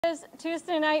Is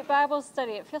Tuesday night Bible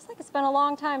study. It feels like it's been a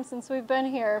long time since we've been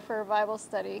here for Bible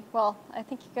study. Well, I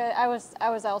think you guys, I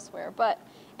was elsewhere, but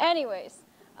anyways,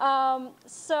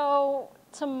 so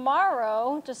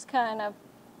tomorrow, just kind of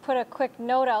put a quick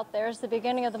note out there, is the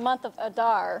beginning of the month of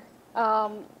Adar.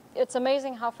 It's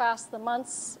amazing how fast the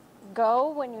months go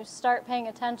when you start paying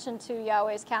attention to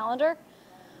Yahweh's calendar.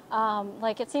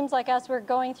 Like it seems like as we're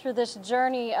going through this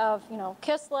journey of,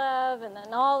 Kislev, and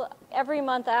then every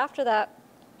month after that,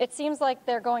 it seems like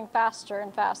they're going faster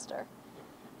and faster.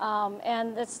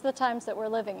 And it's the times that we're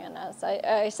living in. As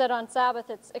I said on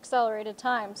Sabbath, it's accelerated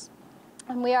times.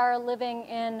 And we are living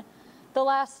in the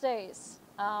last days.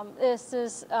 This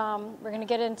is, we're going to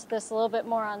get into this a little bit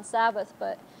more on Sabbath,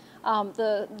 but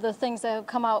the things that have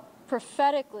come out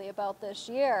prophetically about this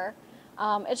year,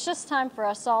 it's just time for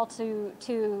us all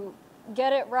to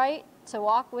get it right, to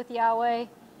walk with Yahweh,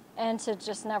 and to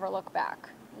just never look back.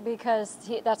 Because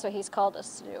that's what he's called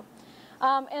us to do.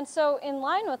 And so in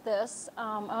line with this,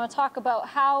 I want to talk about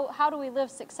how do we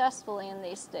live successfully in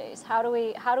these days? How do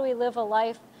we live a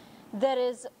life that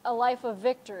is a life of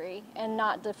victory and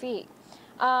not defeat?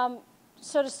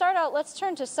 So to start out, let's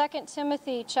turn to 2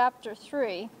 Timothy chapter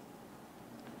 3.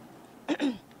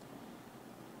 And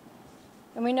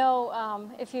we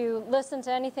know if you listen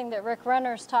to anything that Rick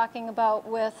Renner's talking about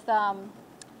with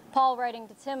Paul writing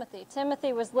to Timothy,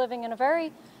 Timothy was living in a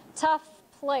very tough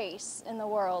place in the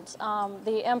world.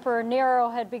 The Emperor Nero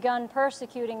had begun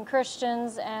persecuting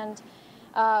Christians, and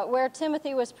where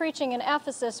Timothy was preaching in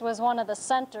Ephesus was one of the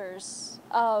centers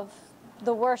of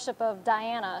the worship of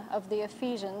Diana of the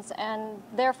Ephesians, and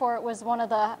therefore it was one of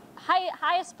the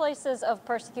highest places of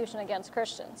persecution against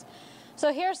Christians.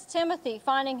 So here's Timothy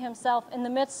finding himself in the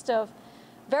midst of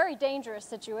very dangerous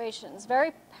situations,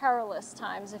 very perilous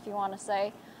times, if you want to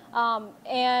say.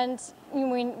 And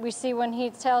we see when he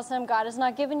tells him, God has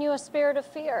not given you a spirit of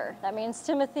fear. That means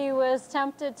Timothy was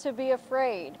tempted to be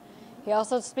afraid. He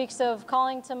also speaks of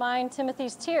calling to mind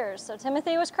Timothy's tears. So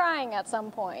Timothy was crying at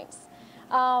some points.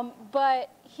 But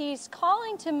he's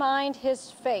calling to mind his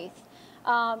faith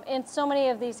in so many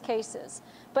of these cases.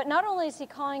 But not only is he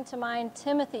calling to mind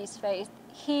Timothy's faith,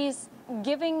 he's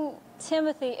giving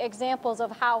Timothy examples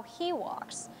of how he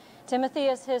walks. Timothy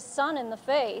is his son in the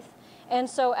faith. And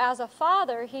so as a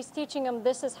father, he's teaching him,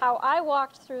 this is how I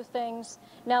walked through things.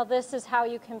 Now this is how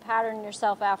you can pattern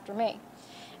yourself after me.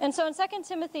 And so in 2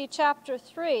 Timothy chapter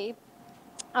 3,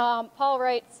 Paul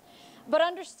writes, but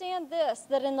understand this,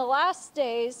 that in the last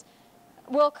days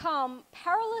will come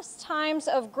perilous times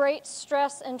of great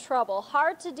stress and trouble,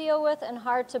 hard to deal with and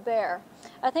hard to bear.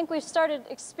 I think we've started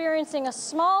experiencing a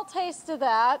small taste of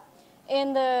that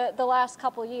in the last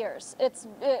couple years.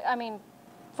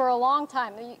 For a long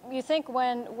time. You think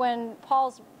when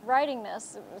Paul's writing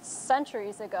this, it was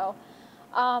centuries ago,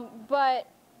 but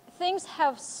things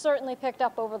have certainly picked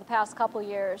up over the past couple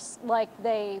years like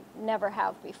they never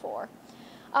have before.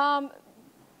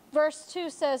 Verse 2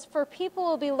 says, for people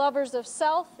will be lovers of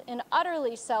self and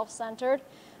utterly self-centered,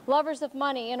 lovers of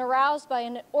money and aroused by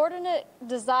an inordinate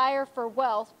desire for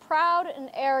wealth, proud and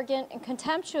arrogant and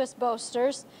contemptuous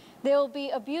boasters. They will be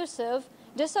abusive,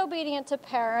 disobedient to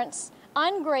parents,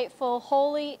 ungrateful,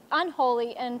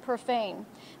 unholy, and profane.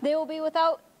 They will be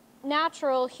without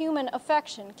natural human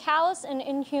affection, callous and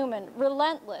inhuman,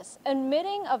 relentless,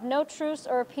 admitting of no truce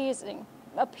or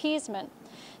appeasement.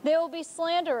 They will be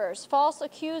slanderers, false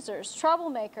accusers,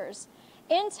 troublemakers,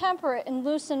 intemperate and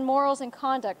loose in morals and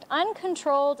conduct,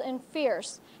 uncontrolled and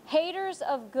fierce, haters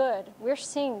of good. We're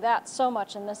seeing that so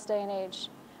much in this day and age,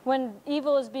 when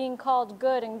evil is being called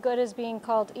good and good is being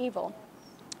called evil.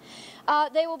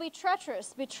 They will be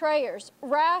treacherous, betrayers,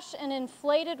 rash and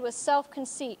inflated with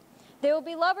self-conceit. They will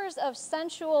be lovers of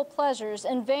sensual pleasures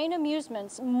and vain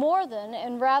amusements more than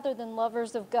and rather than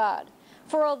lovers of God.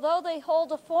 For although they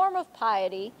hold a form of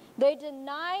piety, they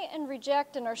deny and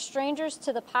reject and are strangers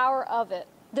to the power of it.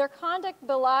 Their conduct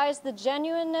belies the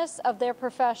genuineness of their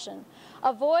profession.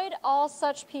 Avoid all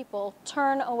such people,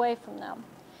 turn away from them.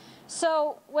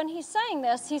 So when he's saying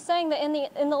this, he's saying that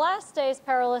in the last days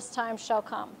perilous times shall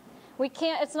come.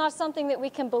 It's not something that we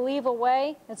can believe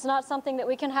away. It's not something that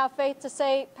we can have faith to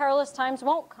say perilous times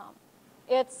won't come.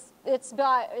 It's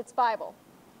Bible.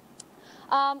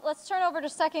 Let's turn over to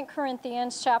 2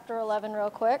 Corinthians chapter 11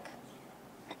 real quick.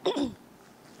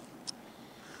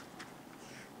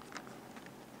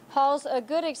 Paul's a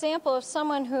good example of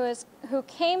someone who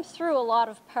came through a lot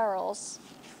of perils,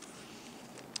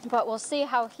 but we'll see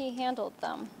how he handled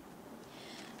them.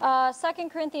 2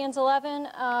 Corinthians 11,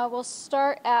 we'll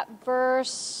start at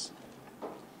verse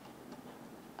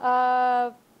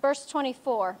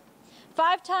 24.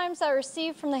 5 times I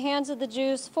received from the hands of the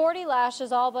Jews 40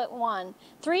 lashes, all but one.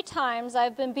 3 times I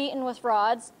have been beaten with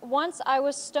rods. Once I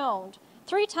was stoned.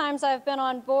 3 times I have been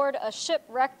on board a ship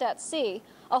wrecked at sea.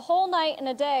 A whole night and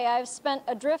a day I have spent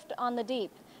adrift on the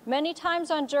deep. Many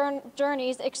times on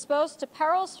journeys exposed to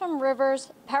perils from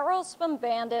rivers, perils from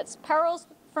bandits, perils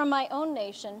from my own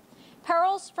nation,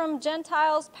 perils from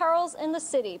Gentiles, perils in the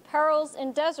city, perils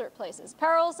in desert places,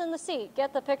 perils in the sea.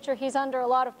 Get the picture? He's under a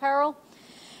lot of peril.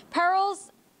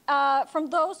 Perils from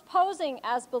those posing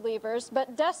as believers,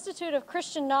 but destitute of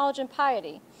Christian knowledge and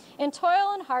piety. In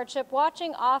toil and hardship,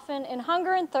 watching often, in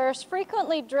hunger and thirst,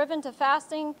 frequently driven to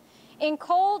fasting, in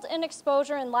cold and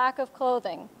exposure and lack of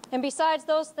clothing. And besides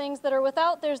those things that are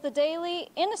without, there's the daily,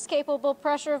 inescapable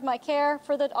pressure of my care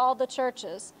for all the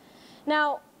churches.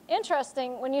 Now,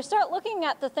 interesting, when you start looking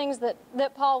at the things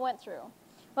that Paul went through,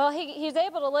 well, he's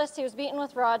able to list he was beaten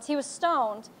with rods, he was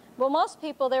stoned. Well, most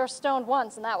people, they were stoned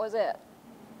once, and that was it.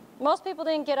 Most people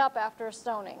didn't get up after a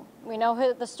stoning. We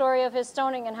know the story of his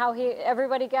stoning and how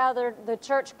everybody gathered, the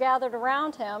church gathered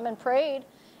around him and prayed,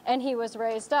 and he was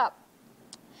raised up.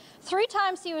 3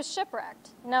 times he was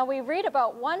shipwrecked. Now, we read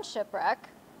about one shipwreck,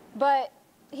 but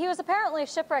he was apparently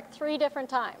shipwrecked 3 different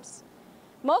times.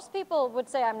 Most people would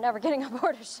say, I'm never getting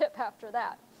aboard a ship after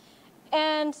that.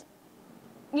 And,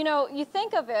 you know, you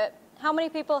think of it, how many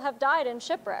people have died in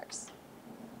shipwrecks?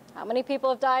 How many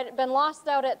people have died, been lost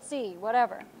out at sea,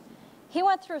 whatever. He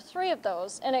went through 3 of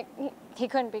those, and he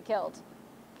couldn't be killed.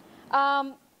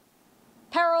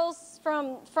 Perils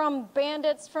from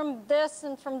bandits, from this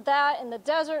and from that, in the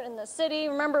desert, in the city.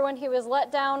 Remember when he was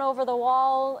let down over the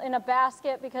wall in a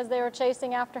basket because they were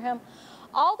chasing after him?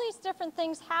 All these different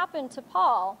things happened to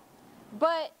Paul,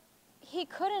 but he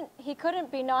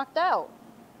couldn't be knocked out.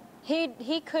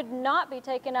 He could not be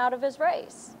taken out of his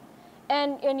race.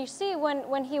 And you see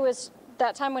when he was,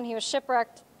 that time when he was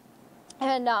shipwrecked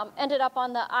and ended up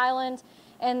on the island,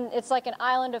 and it's like an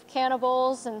island of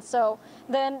cannibals, and so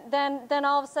then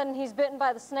all of a sudden he's bitten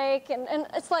by the snake, and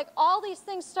it's like all these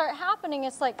things start happening.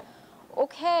 It's like,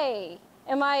 okay,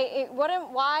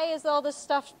 why is all this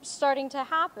stuff starting to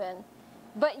happen?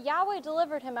 But Yahweh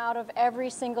delivered him out of every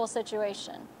single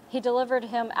situation. He delivered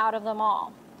him out of them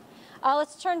all.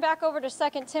 Let's turn back over to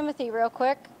 2 Timothy real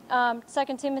quick.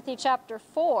 2 Timothy chapter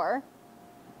 4.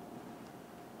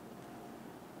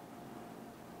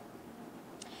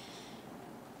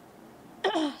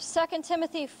 Second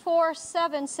Timothy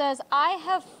 4:7 says, I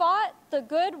have fought the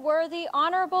good, worthy,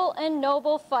 honorable, and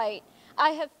noble fight.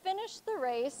 I have finished the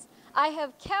race. I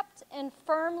have kept and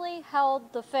firmly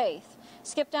held the faith.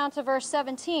 Skip down to verse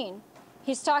 17.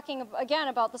 He's talking again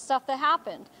about the stuff that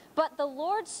happened. But the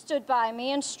Lord stood by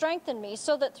me and strengthened me,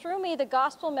 so that through me the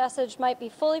gospel message might be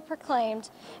fully proclaimed,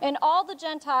 and all the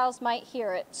Gentiles might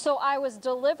hear it. So I was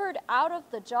delivered out of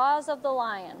the jaws of the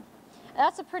lion.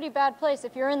 That's a pretty bad place.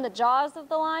 If you're in the jaws of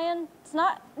the lion, it's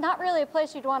not really a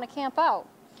place you'd want to camp out.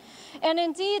 And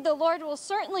indeed, the Lord will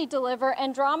certainly deliver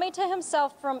and draw me to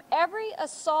himself from every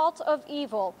assault of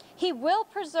evil. He will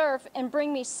preserve and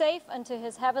bring me safe unto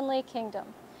his heavenly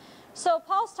kingdom. So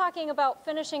Paul's talking about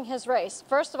finishing his race.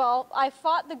 First of all, I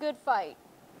fought the good fight.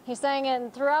 He's saying,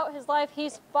 and throughout his life,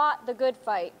 he's fought the good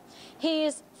fight.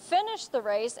 He's finished the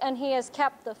race, and he has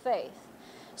kept the faith.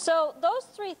 So those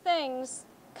 3 things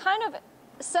kind of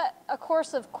set a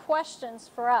course of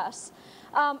questions for us.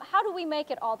 How do we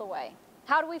make it all the way?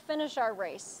 How do we finish our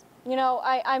race? You know,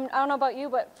 I don't know about you,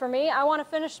 but for me, I want to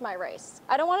finish my race.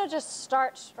 I don't want to just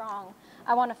start strong.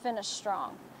 I want to finish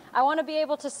strong. I want to be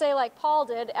able to say like Paul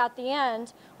did at the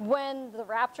end when the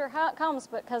rapture comes,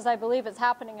 because I believe it's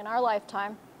happening in our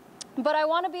lifetime. But I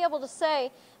want to be able to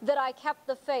say that I kept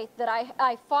the faith, that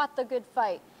I fought the good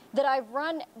fight, that I've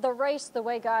run the race the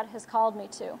way God has called me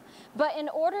to. But in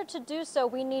order to do so,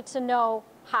 we need to know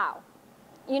how.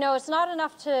 You know, it's not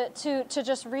enough to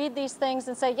just read these things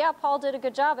and say, yeah, Paul did a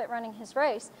good job at running his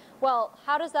race. Well,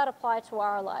 how does that apply to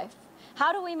our life?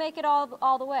 How do we make it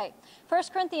all the way? 1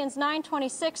 Corinthians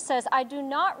 9:26 says, I do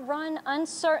not run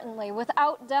uncertainly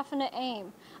without definite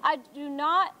aim. I do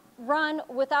not run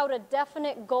without a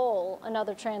definite goal,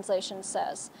 another translation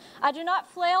says. I do not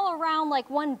flail around like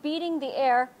one beating the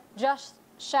air, just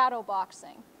shadow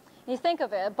boxing. You think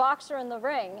of it, a boxer in the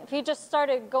ring, if he just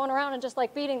started going around and just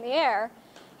like beating the air,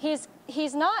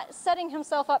 he's not setting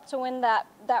himself up to win that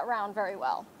round very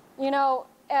well. You know,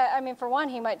 I mean, for one,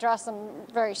 he might draw some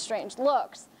very strange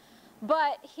looks,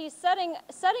 but he's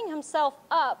setting himself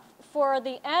up for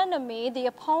the enemy, the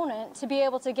opponent, to be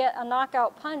able to get a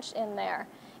knockout punch in there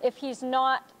if he's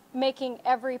not making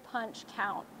every punch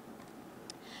count.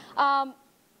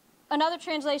 Another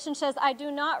translation says, I do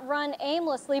not run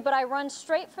aimlessly, but I run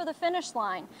straight for the finish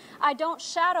line. I don't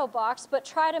shadow box, but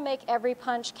try to make every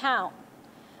punch count.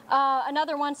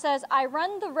 Another one says, I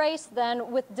run the race then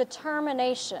with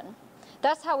determination.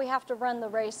 That's how we have to run the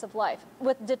race of life,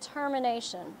 with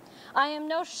determination. I am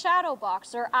no shadow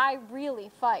boxer, I really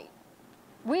fight.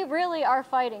 We really are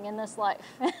fighting in this life.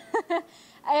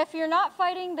 If you're not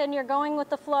fighting, then you're going with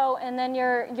the flow, and then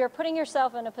you're putting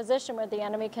yourself in a position where the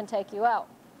enemy can take you out.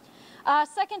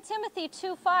 2 Timothy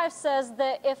 2:5 says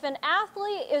that if an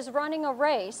athlete is running a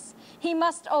race, he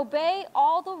must obey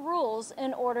all the rules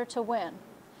in order to win.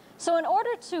 So in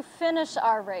order to finish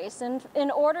our race, and in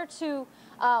order to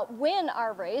win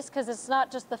our race, because it's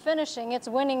not just the finishing, it's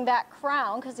winning that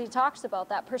crown, because he talks about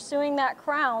that, pursuing that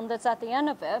crown that's at the end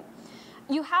of it,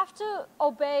 you have to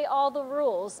obey all the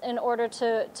rules in order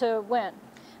to win.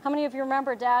 How many of you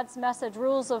remember Dad's message,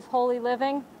 Rules of Holy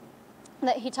Living,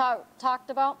 that he talked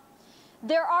about?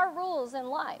 There are rules in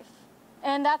life,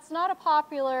 and that's not a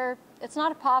popular, it's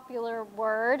not a popular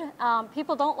word.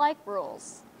 People don't like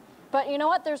rules. But you know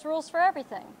what? There's rules for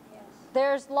everything. Yes.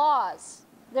 There's laws.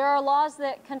 There are laws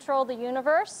that control the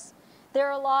universe.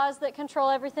 There are laws that control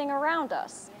everything around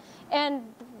us. Yes.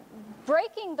 And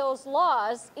breaking those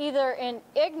laws, either in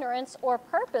ignorance or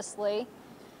purposely,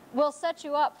 will set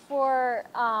you up for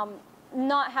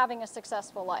not having a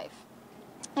successful life.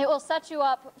 It will set you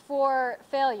up for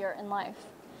failure in life.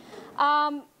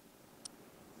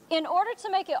 In order to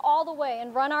make it all the way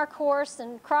and run our course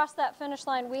and cross that finish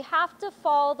line, we have to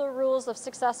follow the rules of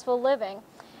successful living,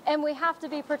 and we have to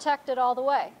be protected all the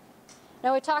way.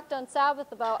 Now, we talked on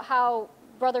Sabbath about how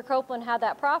Brother Copeland had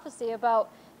that prophecy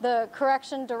about the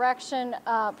correction, direction,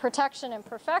 protection, and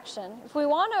perfection. If we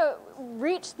want to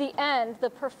reach the end, the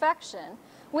perfection,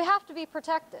 we have to be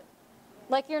protected.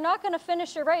 Like, you're not going to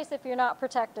finish your race if you're not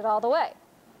protected all the way.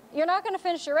 You're not going to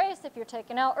finish your race if you're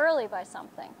taken out early by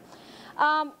something.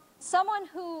 Someone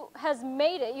who has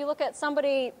made it, you look at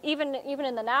somebody, even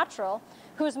in the natural,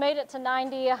 who's made it to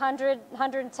 90, 100,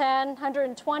 110,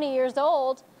 120 years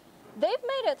old, they've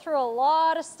made it through a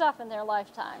lot of stuff in their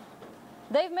lifetime.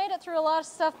 They've made it through a lot of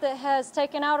stuff that has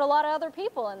taken out a lot of other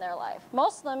people in their life.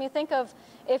 Most of them, you think of,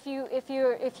 if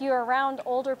you're around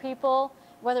older people,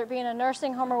 whether it be in a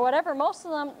nursing home or whatever, most of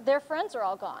them, their friends are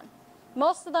all gone.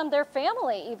 Most of them, their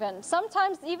family even.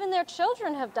 Sometimes even their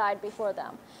children have died before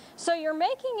them. So you're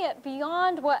making it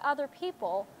beyond what other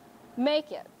people make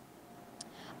it.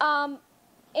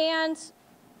 And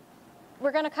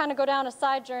we're going to kind of go down a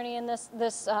side journey in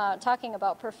this talking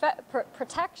about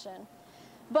protection.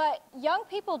 But young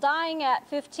people dying at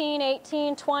 15,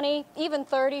 18, 20, even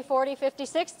 30, 40, 50,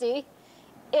 60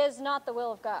 is not the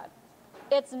will of God.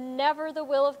 It's never the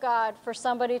will of God for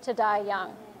somebody to die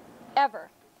young, ever.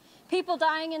 People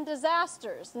dying in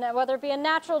disasters, whether it be a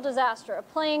natural disaster, a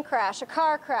plane crash, a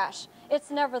car crash, it's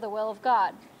never the will of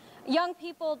God. Young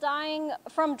people dying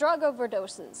from drug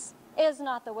overdoses is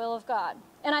not the will of God.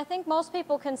 And I think most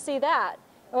people can see that.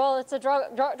 Well, it's a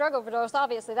drug overdose,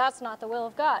 obviously, that's not the will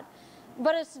of God.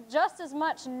 But it's just as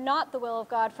much not the will of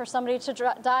God for somebody to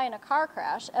die in a car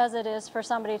crash as it is for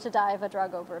somebody to die of a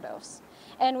drug overdose.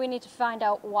 And we need to find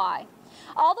out why.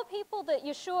 All the people that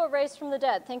Yeshua raised from the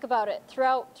dead, think about it,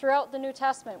 throughout the New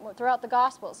Testament, throughout the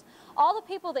Gospels, all the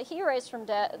people that he raised from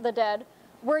the dead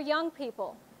were young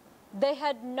people. They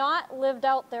had not lived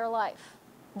out their life.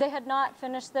 They had not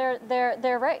finished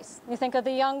their race. You think of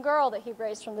the young girl that he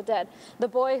raised from the dead. The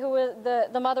boy who was,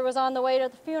 the mother was on the way to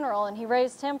the funeral and he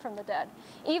raised him from the dead.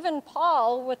 Even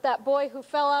Paul, with that boy who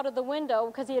fell out of the window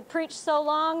because he had preached so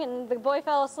long and the boy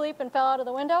fell asleep and fell out of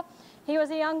the window, he was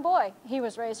a young boy. He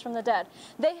was raised from the dead.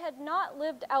 They had not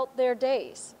lived out their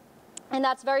days. And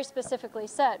that's very specifically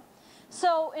said.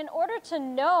 So in order to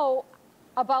know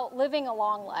about living a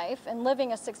long life and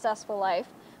living a successful life,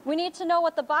 we need to know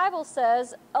what the Bible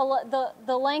says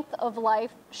the length of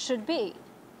life should be.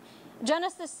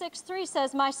 Genesis 6:3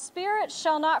 says, "My spirit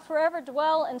shall not forever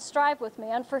dwell and strive with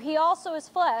man, for he also is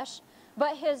flesh,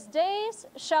 but his days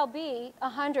shall be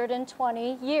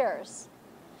 120 years."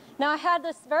 Now, I had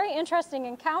this very interesting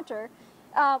encounter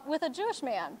with a Jewish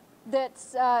man that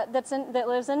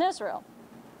lives in Israel.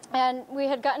 And we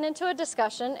had gotten into a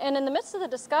discussion, and in the midst of the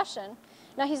discussion,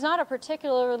 now he's not a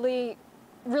particularly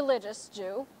religious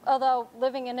Jew, although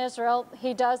living in Israel,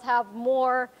 he does have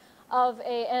more of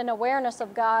an awareness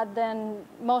of God than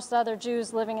most other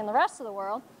Jews living in the rest of the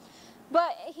world.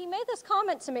 But he made this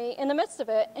comment to me in the midst of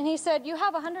it, and he said, "You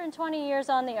have 120 years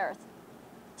on the earth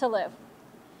to live."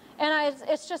 And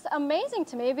it's just amazing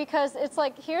to me because it's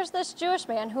like, here's this Jewish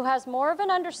man who has more of an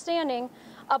understanding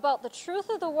about the truth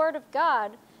of the Word of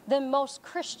God than most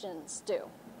Christians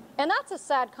do. And that's a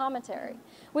sad commentary.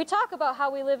 We talk about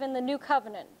how we live in the new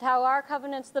covenant, how our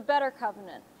covenant's the better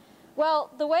covenant.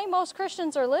 Well, the way most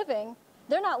Christians are living,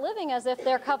 they're not living as if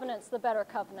their covenant's the better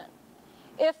covenant.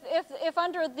 If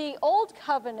under the old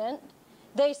covenant,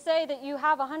 they say that you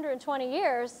have 120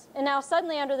 years, and now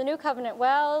suddenly under the new covenant,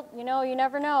 well, you know, you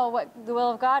never know what the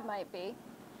will of God might be.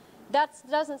 That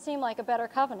doesn't seem like a better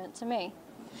covenant to me.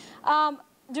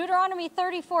 Deuteronomy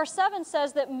 34:7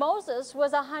 says that Moses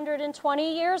was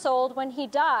 120 years old when he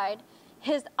died.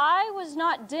 His eye was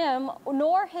not dim,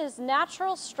 nor his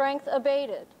natural strength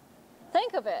abated.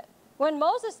 Think of it. When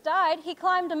Moses died, he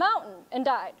climbed a mountain and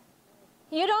died.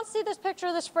 You don't see this picture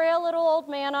of this frail little old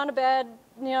man on a bed,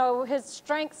 you know, his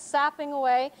strength sapping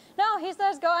away. No, he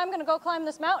says, I'm going to go climb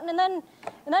this mountain, and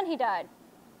then he died.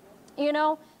 You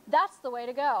know, that's the way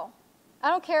to go. I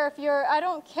don't care if you're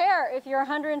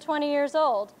 120 years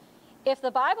old. If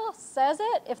the Bible says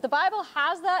it, if the Bible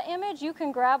has that image, you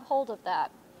can grab hold of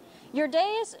that. Your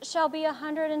days shall be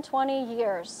 120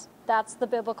 years. That's the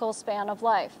biblical span of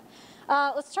life.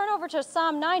 Let's turn over to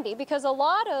Psalm 90, because a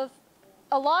lot of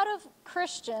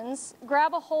Christians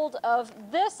grab a hold of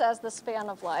this as the span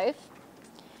of life,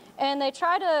 and they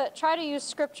try to use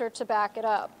Scripture to back it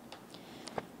up.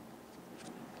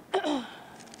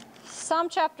 Psalm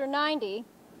chapter 90,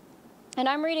 and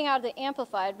I'm reading out of the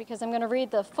Amplified because I'm going to read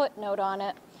the footnote on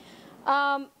it.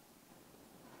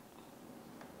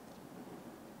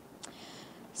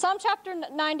 Psalm chapter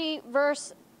 90,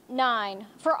 verse 9.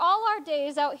 For all our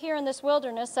days out here in this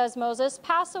wilderness, says Moses,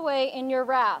 pass away in your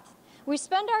wrath. We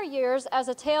spend our years as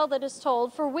a tale that is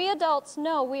told, for we adults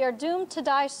know we are doomed to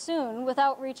die soon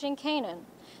without reaching Canaan.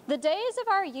 The days of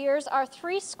our years are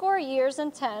 80 years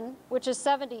and 10, which is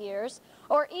 70 years,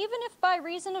 or even if by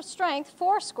reason of strength,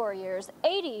 80 years,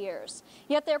 80 years.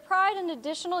 Yet their pride in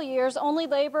additional years only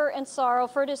labor and sorrow,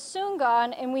 for it is soon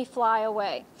gone and we fly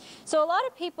away. So a lot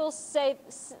of people say,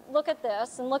 look at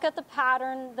this and look at the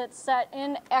pattern that's set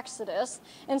in Exodus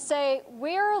and say,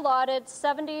 we're allotted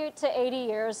 70 to 80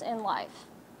 years in life.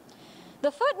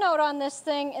 The footnote on this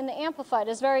thing in the Amplified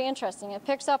is very interesting. It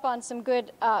picks up on some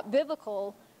good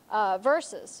biblical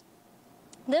verses.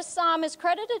 This psalm is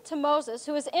credited to Moses,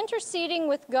 who is interceding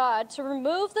with God to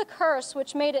remove the curse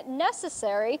which made it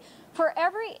necessary for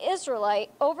every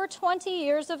Israelite over 20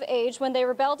 years of age when they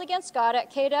rebelled against God at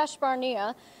Kadesh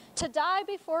Barnea to die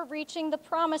before reaching the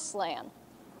promised land.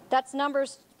 That's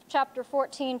Numbers chapter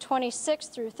 14, 26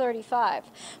 through 35.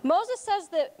 Moses says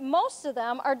that most of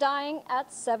them are dying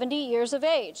at 70 years of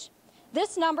age.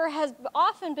 This number has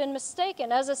often been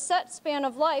mistaken as a set span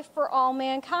of life for all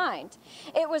mankind.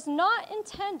 It was not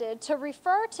intended to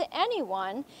refer to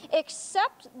anyone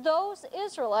except those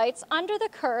Israelites under the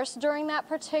curse during that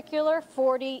particular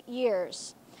 40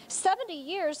 years. 70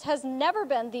 years has never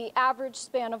been the average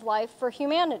span of life for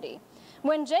humanity.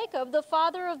 When Jacob, the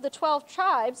father of the 12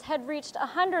 tribes, had reached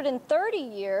 130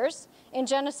 years in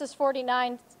Genesis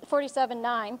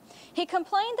 47:9, he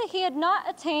complained that he had not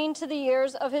attained to the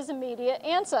years of his immediate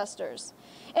ancestors.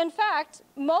 In fact,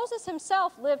 Moses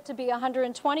himself lived to be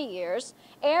 120 years,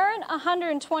 Aaron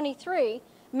 123,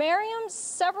 Miriam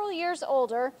several years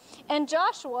older, and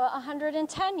Joshua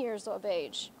 110 years of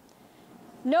age.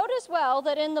 Note as well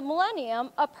that in the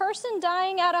millennium, a person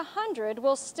dying at 100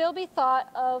 will still be thought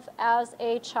of as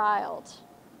a child.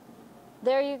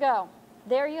 There you go.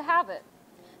 There you have it.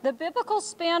 The biblical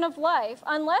span of life,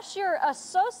 unless you're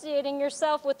associating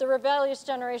yourself with the rebellious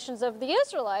generations of the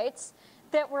Israelites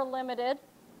that were limited,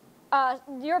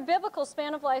 your biblical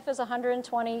span of life is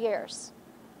 120 years.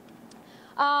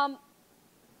 So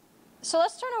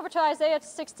let's turn over to Isaiah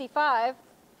 65.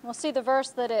 We'll see the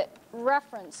verse that it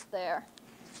referenced there.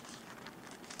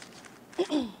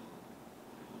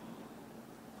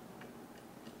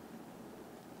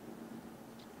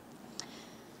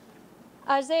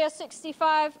 Isaiah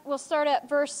 65, we'll start at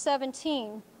verse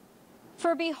 17.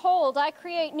 For behold, I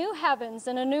create new heavens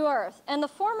and a new earth, and the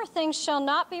former things shall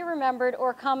not be remembered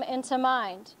or come into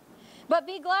mind. But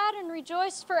be glad and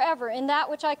rejoice forever in that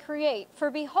which I create.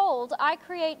 For behold, I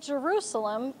create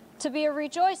Jerusalem to be a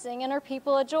rejoicing and her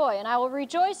people a joy. And I will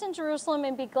rejoice in Jerusalem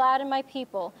and be glad in my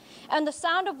people. And the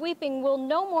sound of weeping will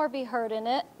no more be heard in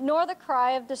it, nor the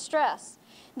cry of distress.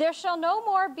 There shall no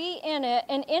more be in it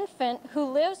an infant who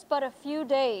lives but a few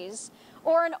days,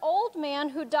 or an old man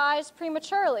who dies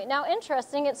prematurely. Now,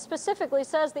 interesting, it specifically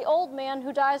says the old man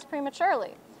who dies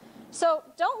prematurely. So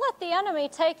don't let the enemy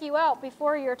take you out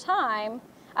before your time.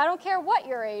 I don't care what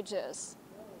your age is.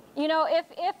 You know,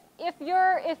 if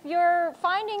you're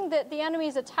finding that the enemy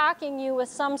is attacking you with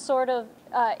some sort of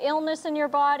illness in your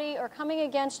body or coming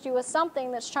against you with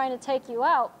something that's trying to take you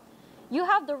out, You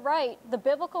have the right, the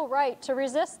biblical right, to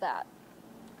resist that,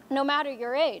 no matter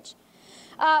your age.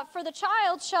 For the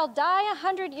child shall die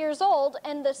 100 years old,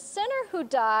 and the sinner who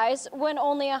dies when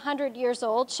only 100 years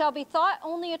old shall be thought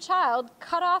only a child,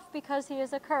 cut off because he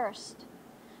is accursed.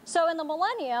 So in the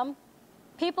millennium,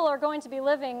 people are going to be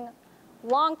living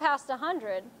long past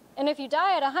 100, and if you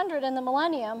die at 100 in the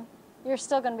millennium, you're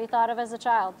still going to be thought of as a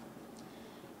child.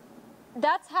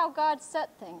 That's how God set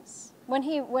things. When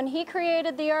he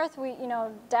created the earth,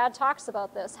 Dad talks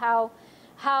about this, how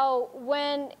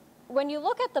when you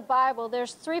look at the Bible,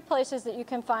 there's 3 places that you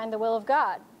can find the will of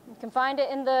God. You can find it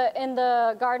in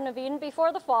the Garden of Eden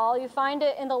before the fall, you find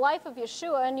it in the life of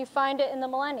Yeshua, and you find it in the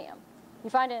millennium. You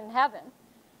find it in heaven.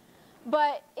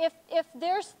 But if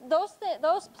there's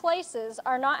those places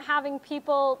are not having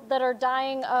people that are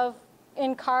dying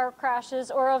in car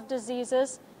crashes or of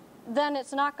diseases, then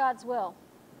it's not God's will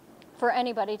for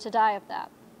anybody to die of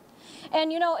that.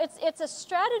 And it's a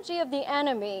strategy of the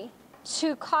enemy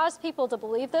to cause people to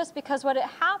believe this, because what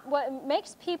it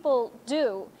makes people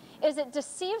do is it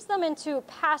deceives them into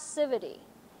passivity.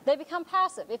 They become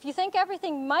passive. If you think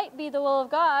everything might be the will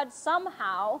of God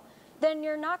somehow, then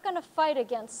you're not going to fight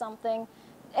against something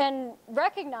and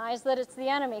recognize that it's the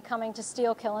enemy coming to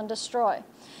steal, kill, and destroy.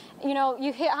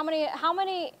 You hear how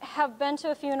many have been to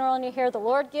a funeral and you hear the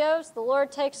Lord gives, the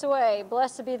Lord takes away,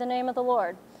 blessed be the name of the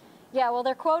Lord. Yeah, well,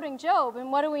 they're quoting Job,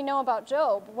 and what do we know about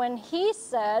Job? When he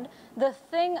said, the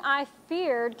thing I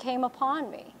feared came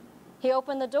upon me. He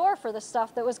opened the door for the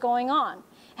stuff that was going on.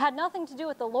 It had nothing to do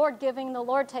with the Lord giving, the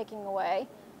Lord taking away.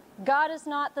 God is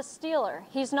not the stealer.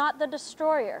 He's not the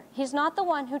destroyer. He's not the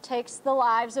one who takes the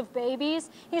lives of babies.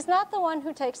 He's not the one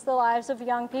who takes the lives of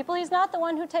young people. He's not the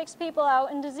one who takes people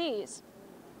out in disease.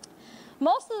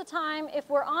 Most of the time, if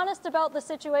we're honest about the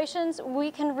situations,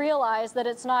 we can realize that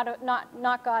it's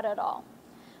not God at all.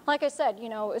 Like I said,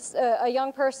 it's a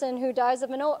young person who dies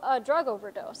of a drug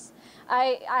overdose.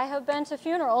 I have been to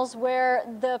funerals where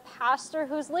the pastor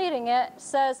who's leading it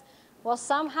says, well,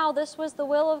 somehow this was the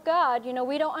will of God.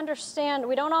 We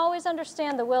don't always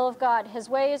understand the will of God. His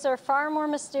ways are far more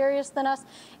mysterious than us.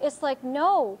 It's like,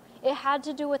 no, it had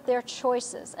to do with their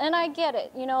choices. And I get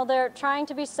it. They're trying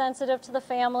to be sensitive to the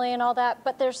family and all that.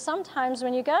 But there's sometimes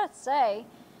when you got to say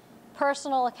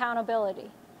personal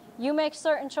accountability. You make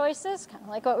certain choices, kind of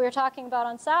like what we were talking about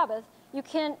on Sabbath. You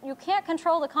can't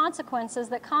control the consequences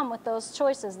that come with those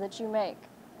choices that you make.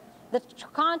 The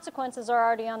consequences are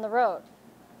already on the road.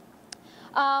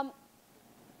 A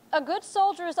good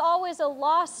soldier is always a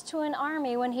loss to an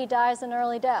army when he dies an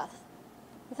early death.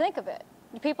 You think of it.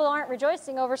 People aren't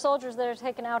rejoicing over soldiers that are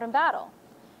taken out in battle.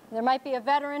 There might be a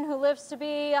veteran who lives to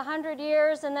be 100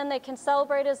 years, and then they can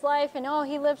celebrate his life, and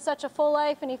he lived such a full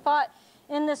life, and he fought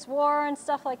in this war and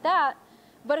stuff like that.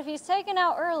 But if he's taken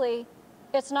out early,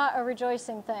 it's not a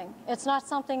rejoicing thing. It's not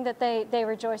something that they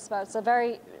rejoice about. It's a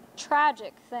very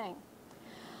tragic thing.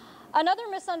 Another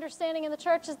misunderstanding in the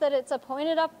church is that it's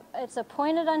appointed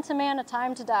unto man a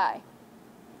time to die.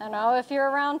 I know if you're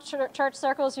around church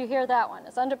circles, you hear that one.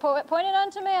 It's appointed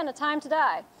unto man a time to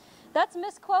die. That's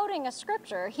misquoting a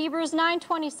scripture. Hebrews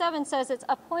 9:27 says it's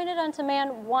appointed unto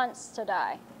man once to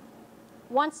die.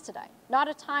 Once to die, not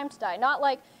a time to die. Not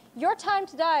like your time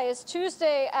to die is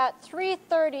Tuesday at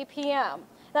 3:30 p.m.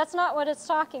 That's not what it's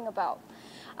talking about.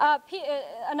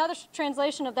 Another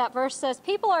translation of that verse says,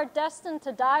 people are destined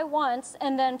to die once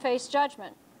and then face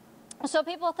judgment. So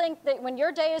people think that when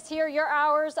your day is here, your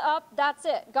hour's up, that's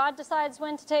it. God decides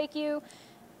when to take you,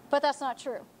 but that's not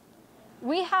true.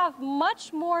 We have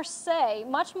much more say,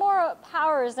 much more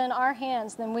powers in our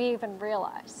hands than we even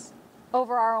realize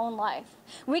over our own life.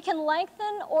 We can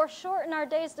lengthen or shorten our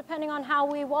days depending on how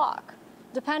we walk,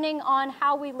 depending on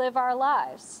how we live our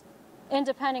lives, and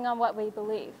depending on what we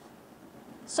believe.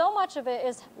 So much of it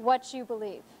is what you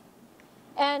believe.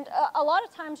 And a lot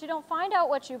of times you don't find out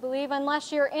what you believe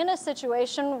unless you're in a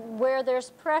situation where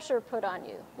there's pressure put on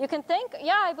you. You can think,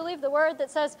 yeah, I believe the word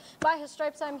that says, by his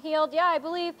stripes I'm healed. Yeah, I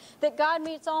believe that God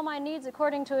meets all my needs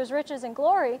according to his riches and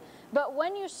glory. But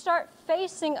when you start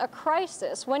facing a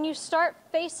crisis, when you start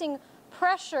facing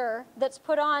pressure that's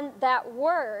put on that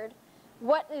word,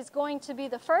 what is going to be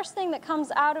the first thing that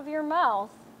comes out of your mouth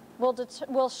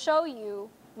will show you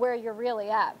where you're really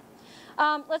at.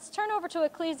 Let's turn over to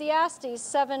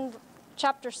Ecclesiastes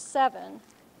chapter 7.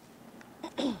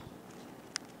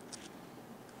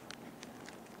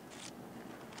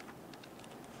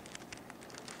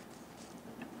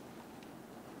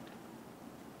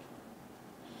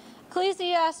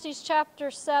 Ecclesiastes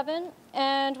chapter 7,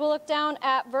 and we'll look down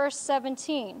at verse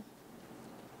 17.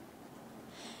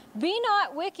 Be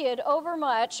not wicked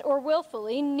overmuch or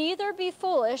willfully, neither be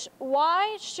foolish.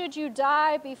 Why should you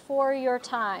die before your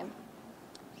time?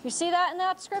 You see that in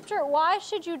that scripture? Why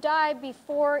should you die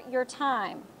before your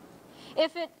time?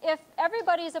 If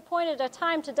everybody is appointed a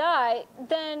time to die,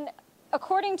 then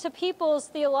according to people's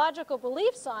theological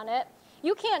beliefs on it,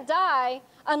 you can't die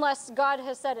unless God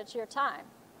has said it's your time.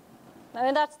 I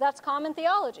mean, that's common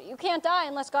theology. You can't die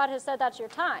unless God has said that's your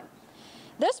time.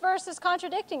 This verse is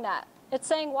contradicting that. It's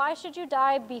saying, why should you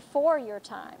die before your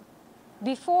time?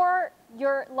 Before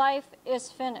your life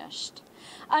is finished.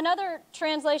 Another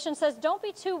translation says, don't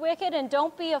be too wicked and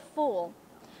don't be a fool.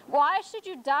 Why should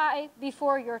you die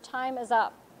before your time is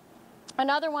up?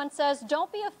 Another one says,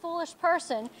 don't be a foolish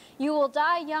person. You will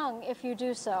die young if you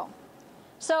do so.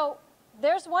 So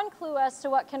there's one clue as to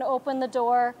what can open the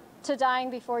door to dying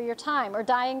before your time, or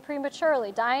dying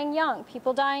prematurely, dying young,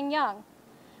 people dying young.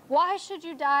 Why should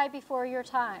you die before your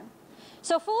time?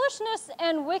 So foolishness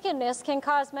and wickedness can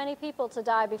cause many people to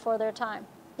die before their time.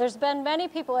 There's been many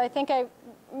people, I think I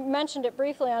mentioned it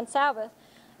briefly on Sabbath,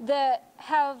 that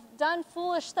have done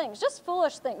foolish things,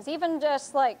 even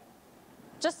just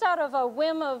out of a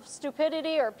whim of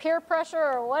stupidity or peer pressure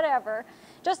or whatever,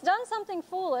 just done something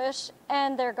foolish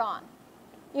and they're gone.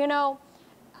 You know,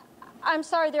 I'm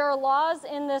sorry, there are laws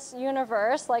in this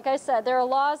universe. Like I said, there are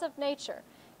laws of nature.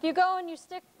 If you go and you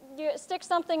stick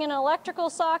something in an electrical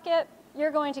socket,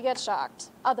 you're going to get shocked,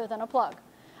 other than a plug.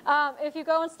 If you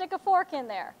go and stick a fork in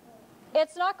there,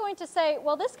 it's not going to say,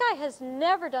 well, this guy has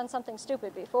never done something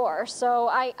stupid before, so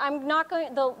I'm not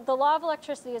going, the law of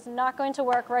electricity is not going to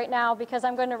work right now because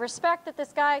I'm going to respect that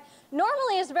this guy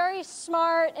normally is very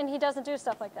smart and he doesn't do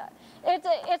stuff like that.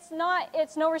 It's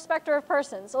no respecter of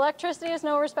persons. Electricity is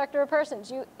no respecter of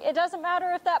persons. It doesn't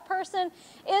matter if that person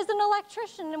is an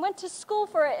electrician and went to school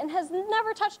for it and has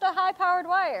never touched a high-powered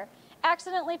wire.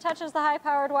 Accidentally touches the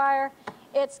high-powered wire,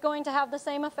 it's going to have the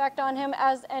same effect on him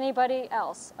as anybody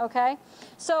else, okay?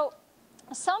 So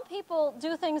some people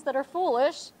do things that are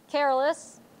foolish,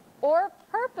 careless, or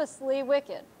purposely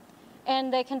wicked,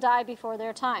 and they can die before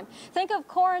their time. Think of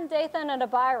Korah, Dathan, and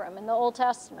Abiram in the Old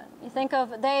Testament. You think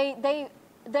of, they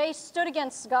stood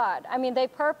against God. I mean, they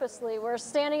purposely were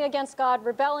standing against God,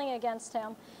 rebelling against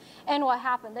him, and what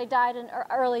happened? They died an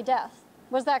early death.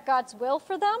 Was that God's will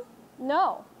for them?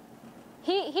 No.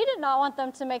 He did not want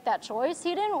them to make that choice.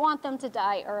 He didn't want them to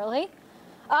die early.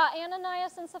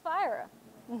 Ananias and Sapphira.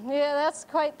 Yeah, that's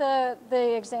quite the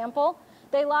example.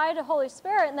 They lie to Holy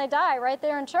Spirit and they die right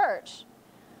there in church.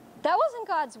 That wasn't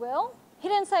God's will. He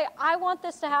didn't say, I want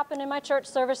this to happen in my church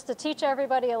service to teach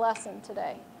everybody a lesson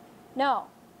today. No.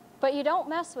 But you don't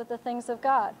mess with the things of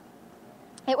God.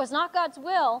 It was not God's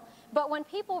will, but when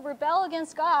people rebel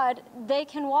against God, they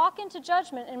can walk into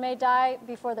judgment and may die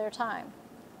before their time.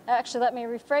 Actually, let me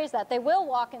rephrase that. They will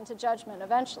walk into judgment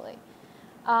eventually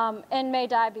and may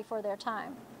die before their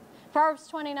time. Proverbs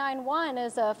 29:1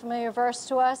 is a familiar verse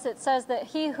to us. It says that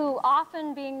he who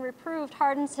often being reproved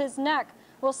hardens his neck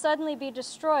will suddenly be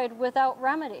destroyed without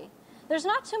remedy. There's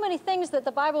not too many things that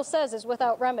the Bible says is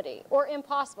without remedy or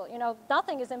impossible. You know,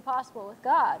 nothing is impossible with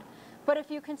God. But if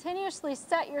you continuously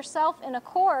set yourself in a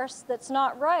course that's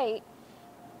not right,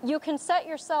 you can set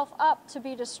yourself up to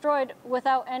be destroyed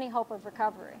without any hope of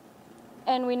recovery.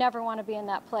 And we never want to be in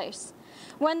that place.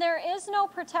 When there is no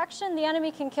protection, the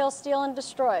enemy can kill, steal, and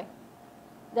destroy.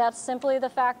 That's simply the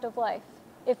fact of life.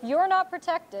 If you're not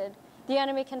protected, the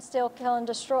enemy can still kill and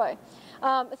destroy.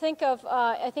 Think of,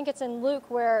 I think it's in Luke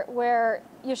where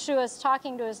Yeshua is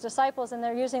talking to his disciples and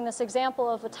they're using this example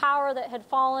of a tower that had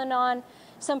fallen on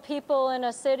some people in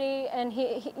a city, and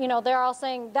you know, they're all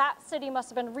saying that city must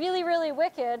have been really, really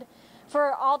wicked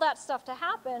for all that stuff to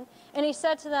happen. And he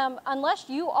said to them, unless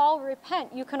you all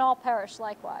repent, you can all perish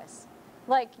likewise.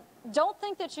 Like, don't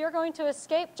think that you're going to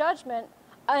escape judgment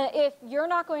if you're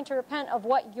not going to repent of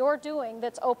what you're doing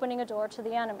that's opening a door to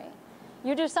the enemy.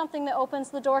 You do something that opens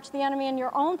the door to the enemy in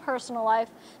your own personal life,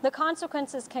 the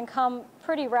consequences can come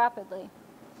pretty rapidly.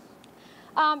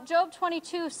 Job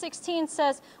 22:16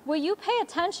 says, will you pay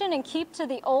attention and keep to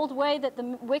the old way that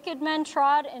the wicked men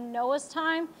trod in Noah's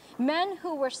time? Men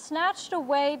who were snatched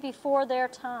away before their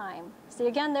time. See,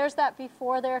 again, there's that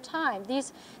before their time.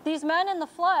 These men in the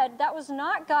flood, that was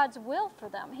not God's will for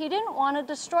them. He didn't want to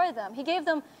destroy them. He gave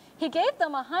them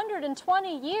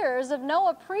 120 years of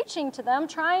Noah preaching to them,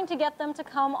 trying to get them to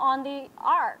come on the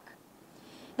ark.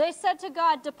 They said to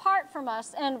God, depart from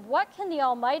us, and what can the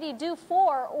Almighty do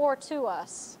for or to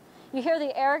us? You hear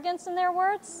the arrogance in their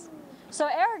words? So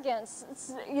arrogance,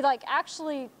 it's like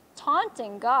actually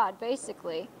taunting God,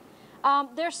 basically.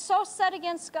 They're so set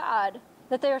against God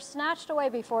that they are snatched away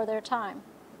before their time.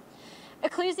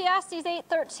 Ecclesiastes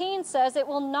 8:13 says, "It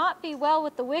will not be well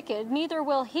with the wicked, neither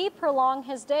will he prolong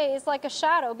his days like a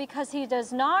shadow, because he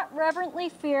does not reverently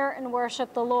fear and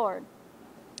worship the Lord."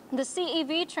 The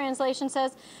CEV translation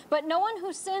says, "But no one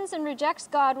who sins and rejects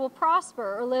God will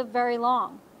prosper or live very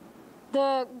long."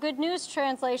 The Good News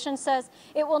translation says,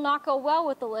 "It will not go well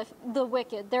with the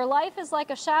wicked. Their life is like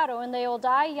a shadow, and they will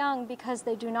die young because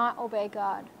they do not obey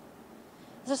God."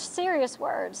 Those are serious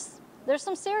words. There's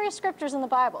some serious scriptures in the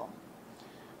Bible.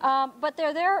 But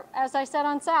they're there, as I said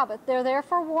on Sabbath, they're there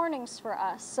for warnings for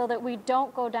us so that we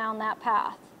don't go down that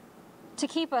path, to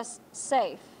keep us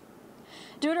safe.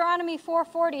 Deuteronomy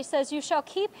 4:40 says, "You shall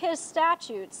keep his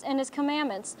statutes and his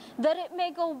commandments, that it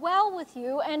may go well with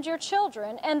you and your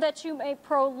children, and that you may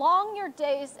prolong your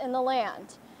days in the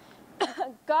land."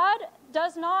 God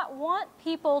does not want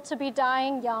people to be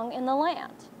dying young in the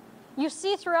land. You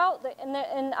see throughout,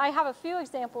 and I have a few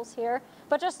examples here,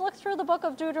 but just look through the book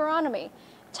of Deuteronomy.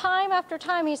 Time after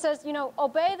time, he says,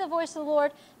 obey the voice of the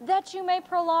Lord that you may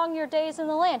prolong your days in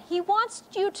the land. He wants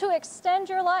you to extend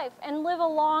your life and live a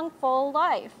long, full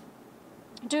life.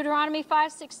 Deuteronomy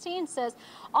 5:16 says,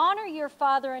 "Honor your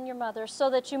father and your mother so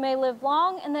that you may live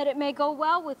long and that it may go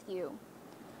well with you."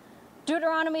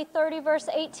 Deuteronomy 30 verse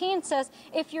 18 says,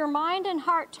 "If your mind and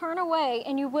heart turn away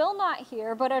and you will not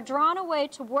hear, but are drawn away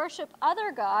to worship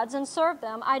other gods and serve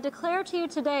them, I declare to you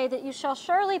today that you shall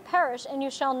surely perish and you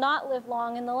shall not live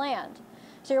long in the land."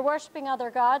 So you're worshiping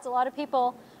other gods. A lot of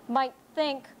people might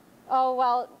think, oh,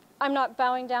 well, I'm not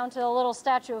bowing down to a little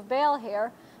statue of Baal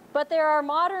here. But there are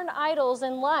modern idols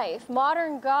in life,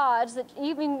 modern gods that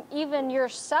even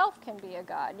yourself can be a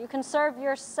god. You can serve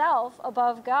yourself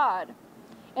above God.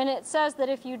 And it says that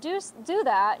if you do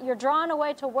that, you're drawn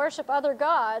away to worship other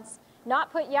gods,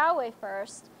 not put Yahweh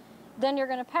first, then you're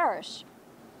going to perish.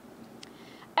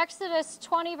 Exodus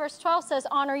 20 verse 12 says,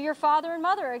 "Honor your father and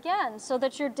mother," again, "so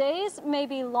that your days may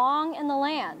be long in the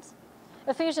land."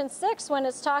 Ephesians 6, when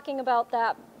it's talking about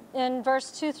that, in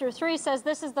verse 2 through 3, says,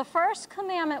 "This is the first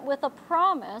commandment with a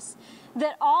promise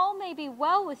that all may be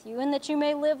well with you and that you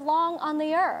may live long on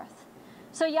the earth."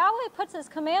 So Yahweh puts his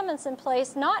commandments in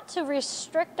place not to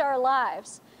restrict our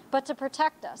lives, but to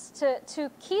protect us,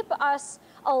 to keep us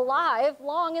alive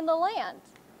long in the land.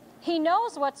 He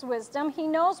knows what's wisdom. He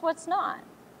knows what's not.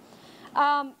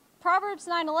 Proverbs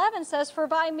 9:11 says, "For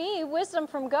by me, wisdom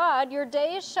from God, your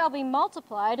days shall be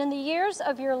multiplied, and the years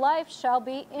of your life shall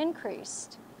be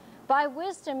increased." By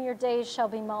wisdom your days shall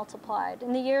be multiplied,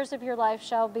 and the years of your life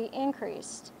shall be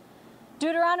increased.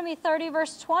 Deuteronomy 30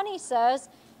 verse 20 says,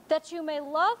 "That you may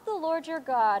love the Lord your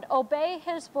God, obey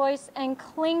his voice, and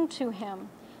cling to him.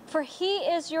 For he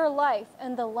is your life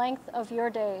and the length of your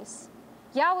days."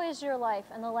 Yahweh is your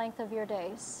life and the length of your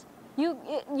days.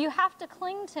 You have to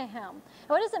cling to him.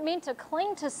 What does it mean to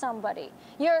cling to somebody?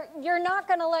 You're not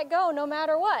going to let go no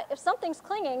matter what. If something's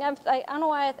clinging, I don't know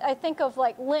why I think of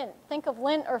like lint. Think of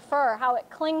lint or fur, how it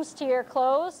clings to your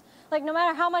clothes. Like no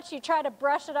matter how much you try to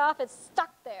brush it off, it's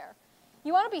stuck there.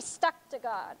 You want to be stuck to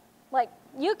God. Like,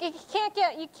 you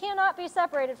cannot be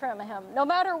separated from him. No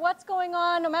matter what's going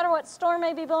on, no matter what storm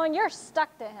may be blowing, you're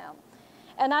stuck to him.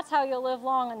 And that's how you'll live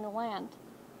long in the land.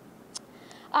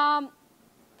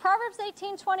 Proverbs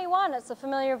 18:21, it's a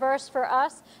familiar verse for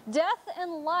us. "Death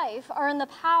and life are in the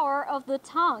power of the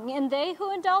tongue, and they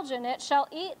who indulge in it shall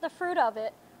eat the fruit of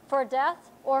it, for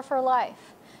death or for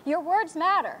life." Your words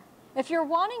matter. If you're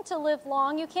wanting to live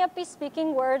long, you can't be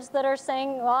speaking words that are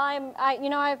saying, "Well,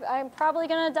 I'm probably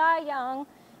going to die young."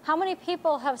 How many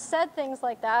people have said things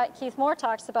like that? Keith Moore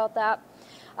talks about that.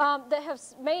 That have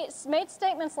made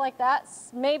statements like that.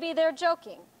 Maybe they're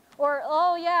joking, or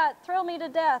 "Oh yeah, thrill me to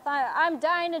death. I'm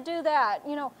dying to do that."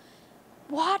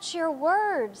 Watch your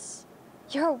words.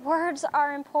 Your words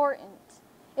are important.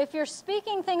 If you're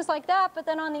speaking things like that, but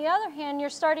then on the other hand, you're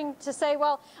starting to say,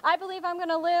 "Well, I believe I'm going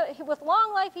to live, with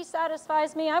long life he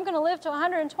satisfies me, I'm going to live to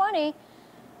 120,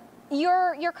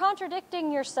 you're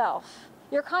contradicting yourself.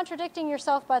 You're contradicting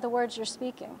yourself by the words you're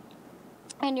speaking.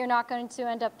 And you're not going to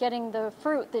end up getting the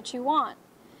fruit that you want.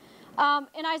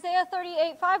 In Isaiah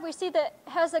 38:5, we see that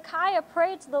Hezekiah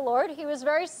prayed to the Lord. He was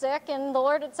very sick, and the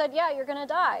Lord had said, "Yeah, you're going to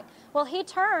die." Well, he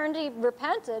turned, he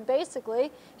repented,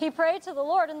 basically. He prayed to the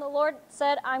Lord, and the Lord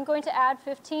said, "I'm going to add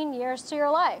 15 years to your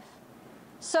life."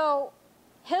 So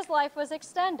his life was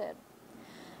extended.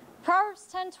 Proverbs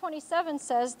 10:27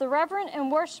 says, "The reverent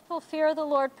and worshipful fear of the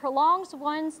Lord prolongs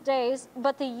one's days,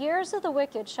 but the years of the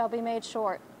wicked shall be made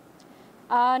short."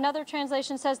 Another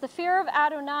translation says, "The fear of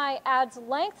Adonai adds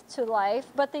length to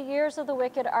life, but the years of the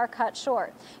wicked are cut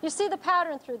short." You see the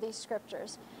pattern through these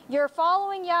scriptures. You're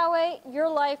following Yahweh, your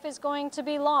life is going to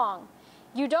be long.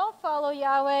 You don't follow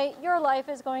Yahweh, your life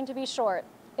is going to be short.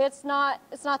 It's not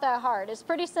that hard. It's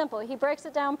pretty simple. He breaks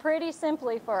it down pretty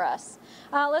simply for us.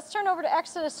 Let's turn over to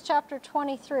Exodus chapter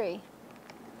 23.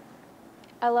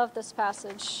 I love this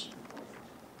passage.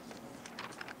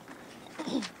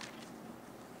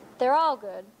 They're all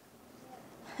good.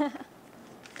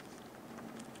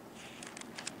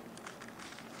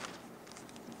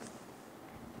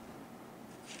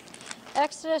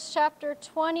 Exodus chapter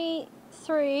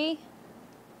 23.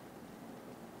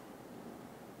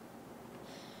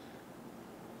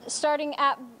 Starting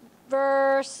at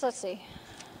verse, let's see.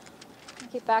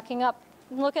 Keep backing up.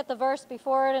 Look at the verse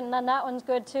before it, and then that one's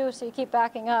good too, so you keep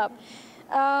backing up.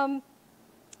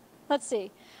 Let's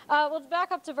see. We'll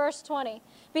back up to verse 20.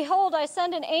 Behold, I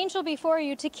send an angel before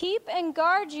you to keep and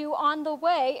guard you on the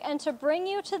way and to bring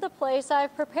you to the place I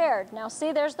have prepared. Now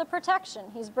see, there's the protection.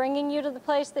 He's bringing you to the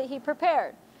place that he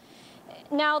prepared.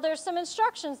 Now there's some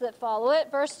instructions that follow it.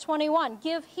 Verse 21,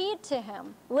 give heed to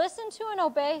him. Listen to and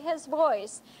obey his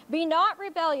voice. Be not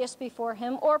rebellious before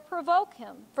him or provoke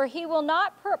him, for he will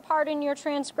not pardon your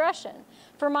transgression,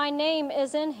 for my name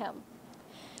is in him.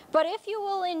 But if you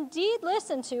will indeed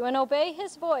listen to and obey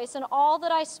his voice in all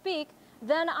that I speak,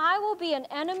 then I will be an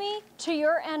enemy to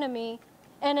your enemy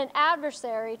and an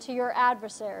adversary to your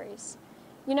adversaries.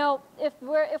 You know, if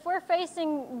we're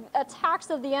facing attacks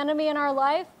of the enemy in our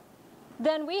life,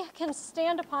 then we can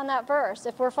stand upon that verse.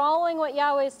 If we're following what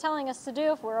Yahweh is telling us to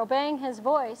do, if we're obeying his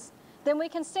voice, then we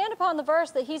can stand upon the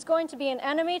verse that he's going to be an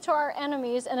enemy to our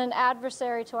enemies and an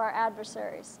adversary to our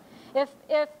adversaries. If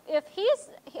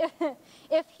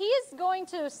he's going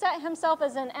to set himself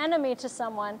as an enemy to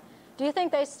someone, do you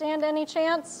think they stand any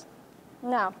chance?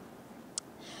 No.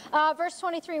 Verse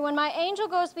 23, when my angel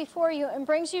goes before you and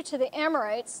brings you to the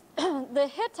Amorites, the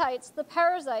Hittites, the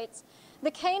Perizzites, the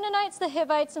Canaanites, the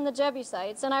Hivites, and the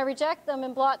Jebusites, and I reject them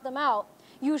and blot them out,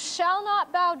 you shall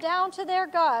not bow down to their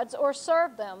gods or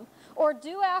serve them, or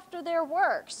do after their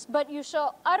works, but you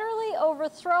shall utterly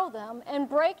overthrow them and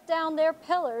break down their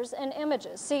pillars and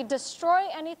images. See, destroy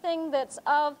anything that's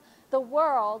of the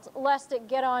world, lest it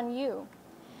get on you.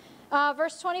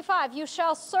 Verse 25, you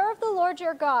shall serve the Lord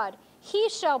your God. He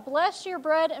shall bless your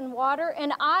bread and water,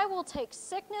 and I will take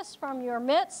sickness from your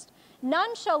midst.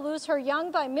 None shall lose her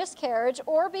young by miscarriage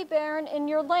or be barren in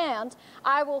your land.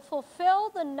 I will fulfill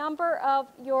the number of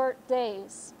your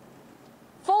days.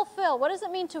 Fulfill. What does it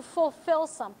mean to fulfill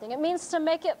something? It means to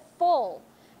make it full.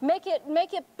 Make it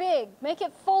big. Make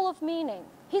it full of meaning.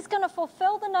 He's going to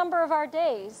fulfill the number of our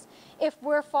days if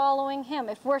we're following him,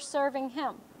 if we're serving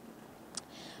him.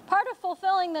 Part of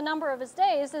fulfilling the number of his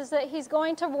days is that he's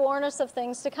going to warn us of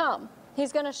things to come.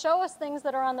 He's going to show us things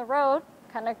that are on the road,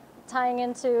 kind of tying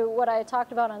into what I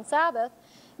talked about on Sabbath,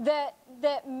 that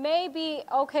may be,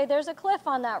 okay, there's a cliff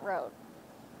on that road.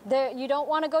 You don't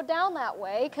want to go down that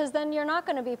way because then you're not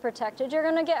going to be protected. You're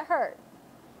going to get hurt.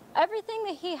 Everything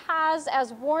that he has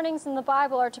as warnings in the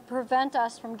Bible are to prevent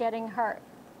us from getting hurt.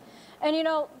 And you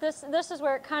know, this is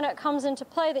where it kind of comes into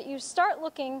play, that you start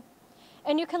looking,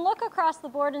 and you can look across the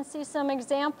board and see some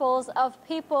examples of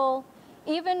people,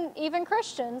 even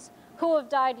Christians, who have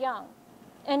died young.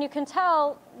 And you can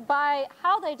tell by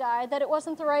how they died that it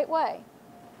wasn't the right way.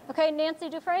 Okay, Nancy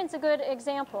Dufresne's a good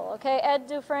example. Okay, Ed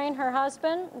Dufresne, her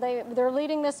husband, they're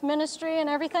leading this ministry and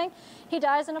everything. He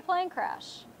dies in a plane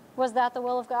crash. Was that the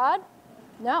will of God?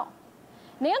 No.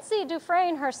 Nancy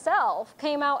Dufresne herself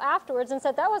came out afterwards and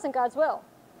said that wasn't God's will.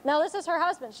 Now, this is her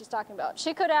husband she's talking about.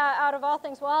 She could, out of all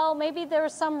things, well, maybe there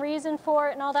was some reason for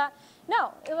it and all that.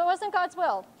 No, it wasn't God's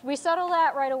will. We settled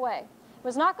that right away. It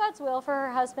was not God's will for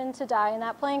her husband to die in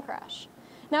that plane crash.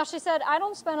 Now, she said, I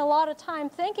don't spend a lot of time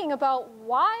thinking about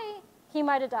why he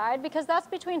might have died, because that's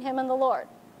between him and the Lord.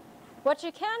 What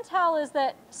you can tell is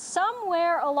that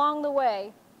somewhere along the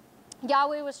way,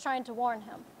 Yahweh was trying to warn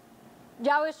him.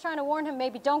 Yahweh was trying to warn him,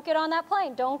 maybe don't get on that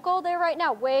plane. Don't go there right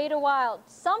now. Wait a while.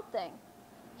 Something.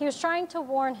 He was trying to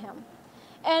warn him.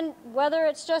 And whether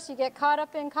it's just you get caught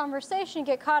up in conversation, you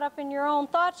get caught up in your own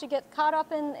thoughts, you get caught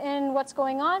up in what's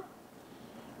going on,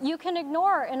 you can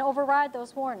ignore and override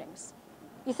those warnings.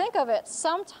 You think of it,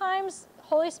 sometimes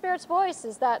Holy Spirit's voice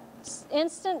is that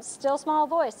instant, still small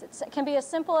voice. It can be as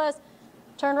simple as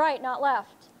turn right, not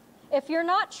left. If you're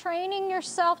not training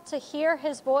yourself to hear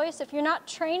his voice, if you're not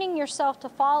training yourself to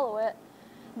follow it,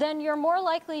 then you're more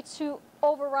likely to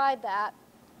override that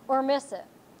or miss it.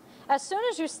 As soon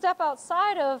as you step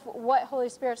outside of what Holy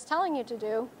Spirit's telling you to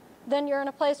do, then you're in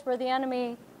a place where the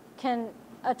enemy can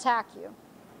attack you.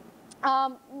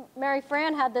 Mary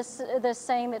Fran had this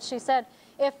saying that she said,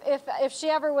 if she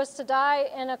ever was to die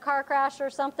in a car crash or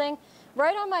something,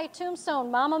 right on my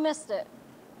tombstone, Mama missed it.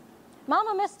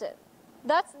 Mama missed it.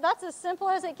 That's as simple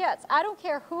as it gets. I don't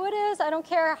care who it is. I don't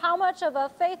care how much of a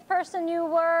faith person you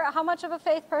were, how much of a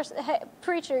faith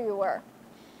preacher you were.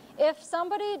 If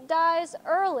somebody dies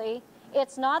early,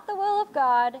 it's not the will of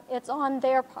God. It's on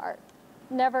their part,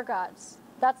 never God's.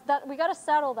 We got to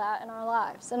settle that in our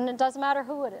lives, and it doesn't matter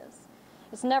who it is.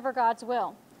 It's never God's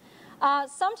will.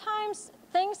 Sometimes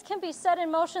things can be set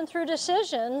in motion through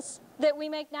decisions that we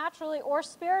make naturally or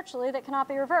spiritually that cannot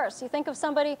be reversed. You think of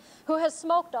somebody who has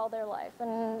smoked all their life,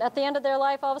 and at the end of their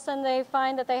life, all of a sudden they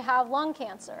find that they have lung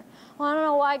cancer. Well, I don't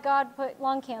know why God put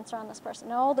lung cancer on this person.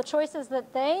 No, the choices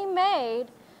that they made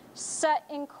set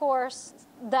in course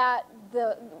that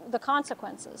the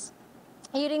consequences.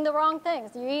 Eating the wrong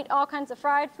things. You eat all kinds of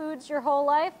fried foods your whole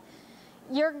life,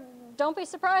 don't be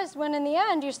surprised when in the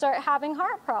end you start having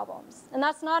heart problems. And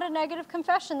that's not a negative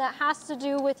confession. That has to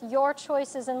do with your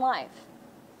choices in life.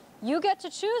 You get to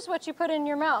choose what you put in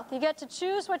your mouth. You get to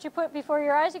choose what you put before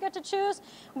your eyes. You get to choose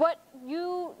what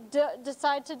you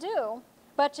decide to do.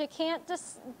 But you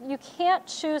can't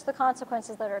choose the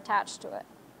consequences that are attached to it.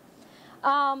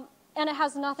 And it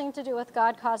has nothing to do with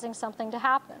God causing something to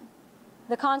happen.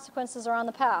 The consequences are on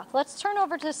the path. Let's turn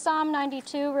over to Psalm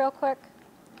 92 real quick.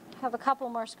 Have a couple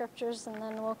more scriptures and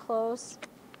then we'll close.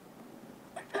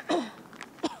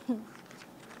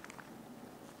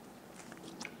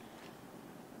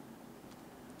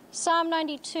 Psalm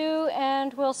 92,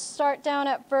 and we'll start down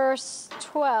at verse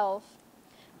 12.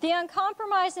 The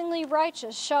uncompromisingly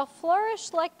righteous shall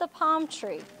flourish like the palm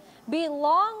tree, be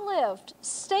long-lived,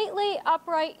 stately,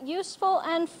 upright, useful,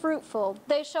 and fruitful.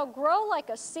 They shall grow like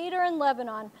a cedar in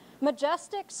Lebanon,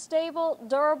 majestic, stable,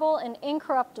 durable, and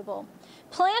incorruptible.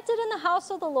 Planted in the house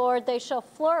of the Lord, they shall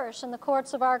flourish in the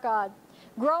courts of our God.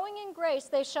 Growing in grace,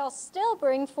 they shall still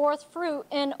bring forth fruit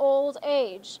in old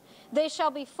age. They shall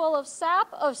be full of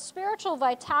sap of spiritual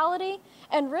vitality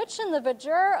and rich in the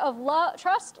verdure of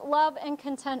trust, love, and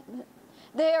contentment.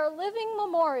 They are living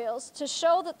memorials to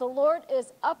show that the Lord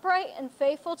is upright and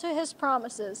faithful to his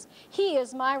promises. He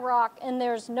is my rock, and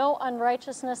there's no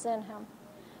unrighteousness in him.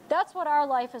 That's what our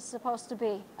life is supposed to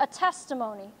be, a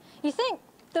testimony. You think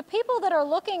the people that are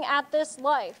looking at this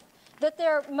life, that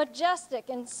they're majestic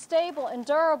and stable and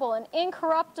durable and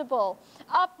incorruptible,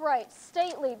 upright,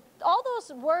 stately, all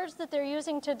those words that they're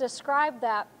using to describe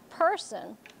that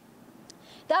person,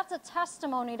 that's a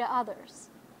testimony to others.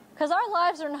 Because our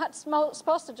lives are not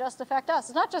supposed to just affect us.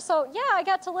 It's not just so, yeah, I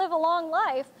got to live a long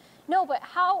life. No, but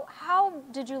how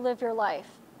did you live your life?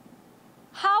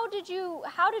 How did you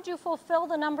fulfill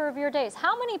the number of your days?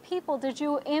 How many people did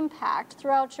you impact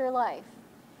throughout your life?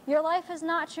 Your life is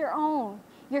not your own.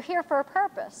 You're here for a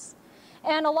purpose.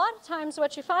 And a lot of times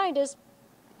what you find is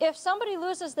if somebody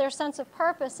loses their sense of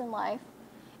purpose in life,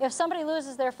 if somebody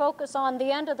loses their focus on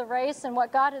the end of the race and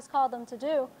what God has called them to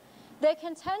do, they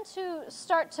can tend to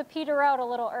start to peter out a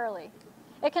little early.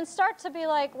 It can start to be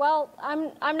like, well,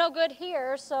 I'm no good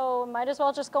here, so might as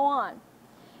well just go on.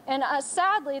 And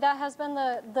sadly, that has been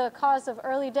the cause of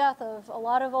early death of a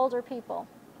lot of older people.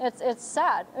 It's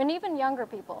sad, and even younger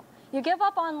people. You give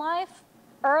up on life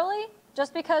early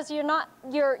just because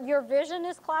your vision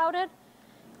is clouded.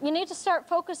 You need to start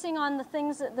focusing on the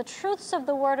things, the truths of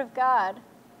the Word of God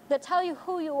that tell you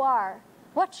who you are,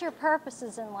 what your purpose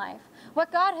is in life,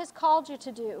 what God has called you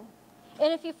to do.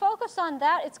 And if you focus on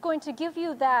that, it's going to give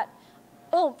you that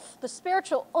oomph, the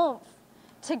spiritual oomph,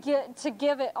 to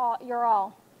give it all, your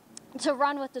all, to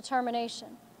run with determination.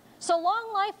 So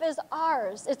long life is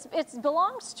ours. It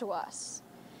belongs to us.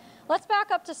 Let's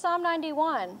back up to Psalm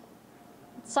 91.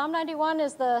 Psalm 91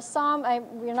 is the psalm,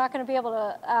 we're not going to be able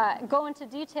to go into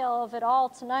detail of it all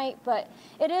tonight, but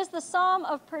it is the psalm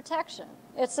of protection.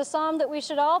 It's the psalm that we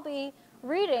should all be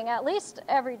reading at least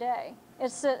every day.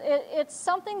 It's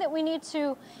something that we need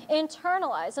to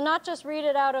internalize and not just read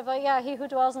it out of, he who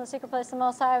dwells in the secret place of the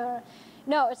Most High.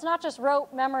 No, it's not just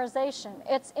rote memorization.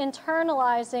 It's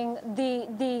internalizing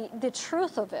the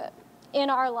truth of it in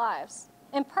our lives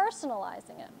and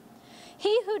personalizing it.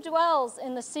 He who dwells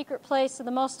in the secret place of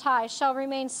the Most High shall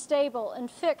remain stable and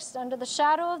fixed under the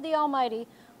shadow of the Almighty,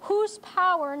 whose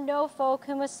power no foe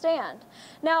can withstand.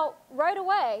 Now, right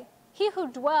away, he who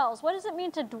dwells, what does it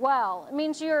mean to dwell? It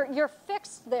means you're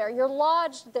fixed there, you're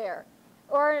lodged there.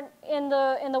 Or in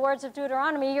the words of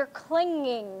Deuteronomy, you're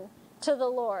clinging to the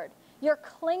Lord. You're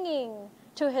clinging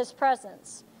to his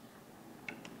presence.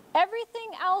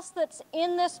 Everything else that's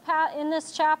in this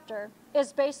chapter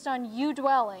is based on you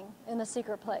dwelling in the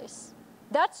secret place.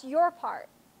 That's your part.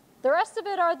 The rest of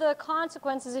it are the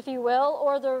consequences, if you will,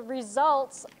 or the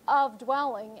results of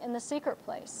dwelling in the secret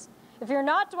place. If you're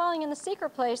not dwelling in the secret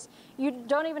place, you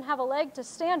don't even have a leg to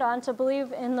stand on to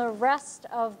believe in the rest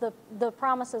of the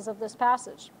promises of this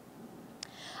passage.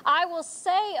 I will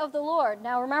say of the Lord.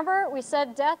 Now remember, we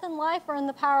said death and life are in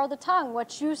the power of the tongue.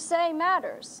 What you say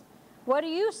matters. What do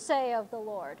you say of the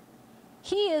Lord?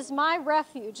 He is my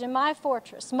refuge and my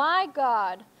fortress, my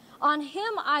God. On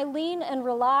him I lean and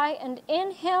rely, and in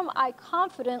him I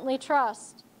confidently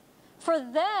trust. For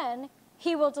then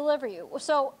he will deliver you.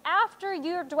 So after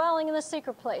you're dwelling in the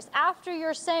secret place, after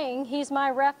you're saying he's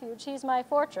my refuge, he's my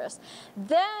fortress,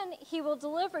 then he will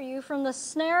deliver you from the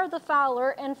snare of the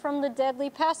fowler and from the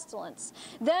deadly pestilence.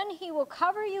 Then he will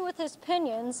cover you with his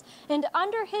pinions, and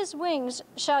under his wings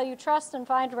shall you trust and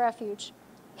find refuge.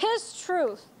 His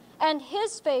truth and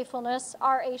his faithfulness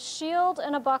are a shield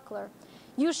and a buckler.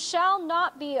 You shall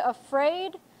not be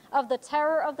afraid of the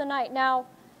terror of the night. Now,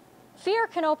 fear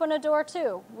can open a door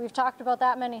too. We've talked about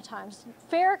that many times.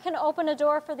 Fear can open a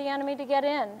door for the enemy to get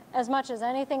in as much as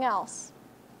anything else.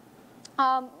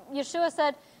 Yeshua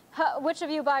said, which of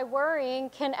you by worrying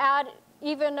can add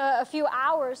even a few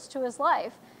hours to his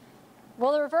life?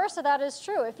 Well, the reverse of that is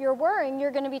true. If you're worrying,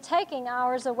 you're going to be taking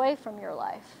hours away from your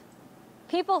life.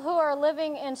 People who are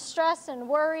living in stress and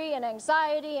worry and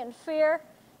anxiety and fear,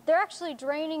 they're actually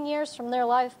draining years from their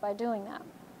life by doing that.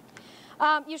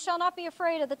 You shall not be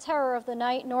afraid of the terror of the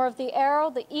night, nor of the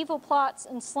arrow, the evil plots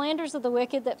and slanders of the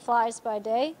wicked that flies by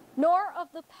day, nor of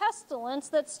the pestilence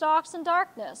that stalks in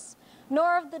darkness,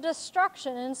 nor of the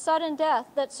destruction and sudden death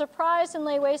that surprise and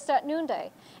lay waste at noonday.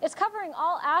 It's covering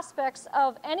all aspects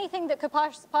of anything that could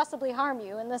possibly harm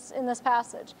you in this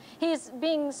passage. He's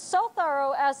being so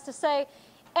thorough as to say,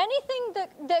 anything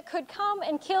that could come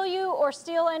and kill you or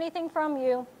steal anything from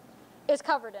you is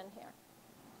covered in here.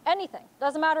 Anything.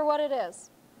 Doesn't matter what it is.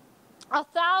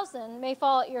 1,000 may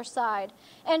fall at your side,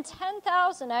 and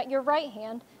 10,000 at your right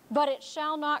hand, but it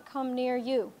shall not come near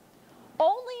you.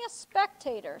 Only a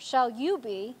spectator shall you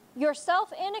be,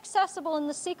 yourself inaccessible in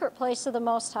the secret place of the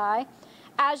Most High,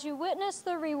 as you witness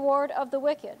the reward of the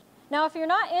wicked. Now, if you're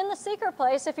not in the secret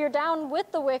place, if you're down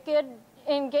with the wicked,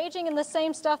 engaging in the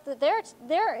same stuff that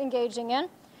they're engaging in,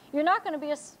 you're not going to be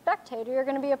a spectator, you're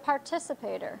going to be a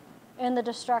participator in the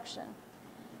destruction.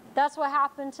 That's what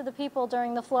happened to the people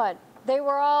during the flood. They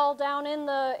were all down in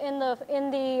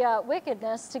the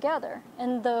wickedness together,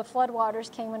 and the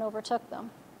floodwaters came and overtook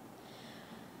them.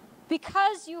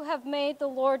 Because you have made the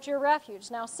Lord your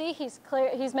refuge. Now see, he's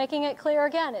making it clear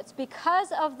again. It's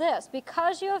because of this,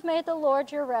 because you have made the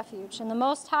Lord your refuge, and the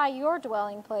Most High your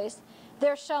dwelling place,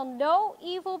 there shall no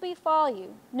evil befall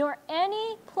you, nor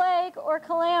any plague or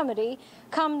calamity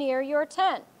come near your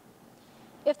tent.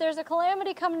 If there's a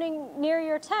calamity coming near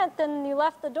your tent, then you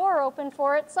left the door open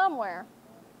for it somewhere.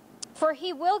 For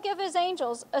he will give his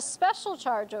angels a special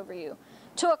charge over you,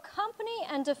 to accompany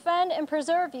and defend and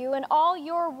preserve you in all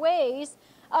your ways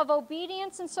of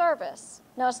obedience and service.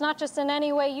 Now, it's not just in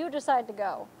any way you decide to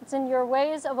go. It's in your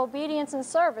ways of obedience and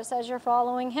service as you're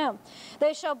following him.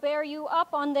 They shall bear you up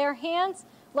on their hands,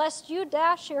 lest you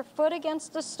dash your foot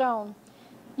against a stone.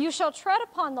 You shall tread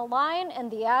upon the lion and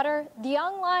the adder, the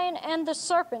young lion and the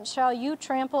serpent shall you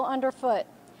trample underfoot.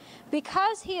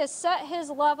 Because he has set his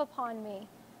love upon me,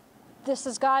 this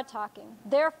is God talking,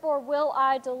 therefore will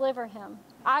I deliver him.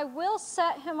 I will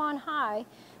set him on high,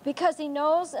 because he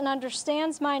knows and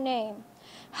understands my name,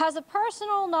 has a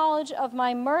personal knowledge of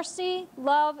my mercy,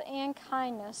 love, and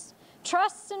kindness,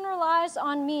 trusts and relies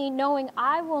on me, knowing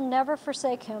I will never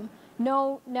forsake him.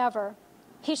 No, never.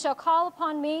 He shall call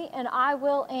upon me, and I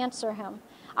will answer him.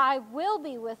 I will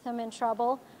be with him in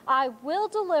trouble. I will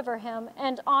deliver him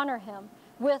and honor him.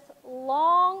 With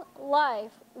long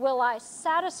life will I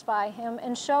satisfy him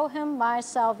and show him my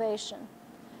salvation.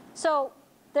 So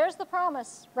there's the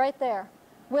promise right there.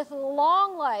 With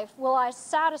long life will I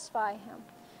satisfy him.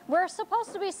 We're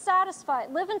supposed to be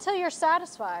satisfied. Live until you're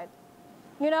satisfied.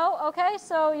 You know, okay,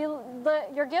 so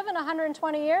you're given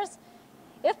 120 years.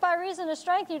 If by reason of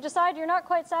strength you decide you're not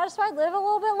quite satisfied, live a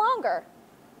little bit longer.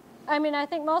 I mean, I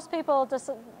think most people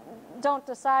don't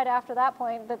decide after that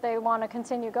point that they want to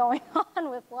continue going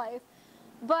on with life.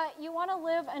 But you want to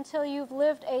live until you've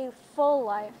lived a full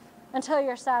life, until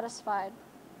you're satisfied.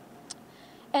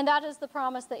 And that is the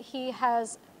promise that he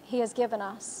has given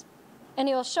us. And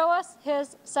he will show us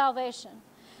his salvation.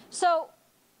 So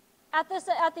at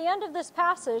the end of this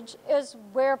passage is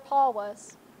where Paul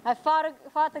was. I've fought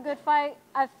the good fight.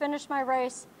 I've finished my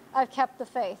race. I've kept the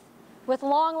faith. With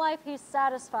long life, he's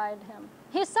satisfied him.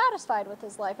 He's satisfied with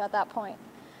his life at that point.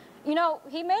 You know,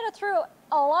 he made it through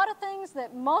a lot of things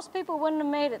that most people wouldn't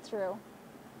have made it through.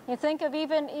 You think of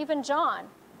even John.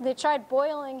 They tried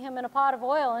boiling him in a pot of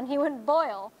oil, and he wouldn't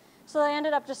boil. So they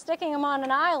ended up just sticking him on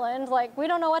an island. Like, we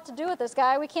don't know what to do with this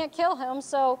guy. We can't kill him.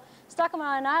 So stuck him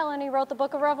on an island. He wrote the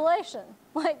book of Revelation.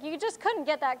 Like, you just couldn't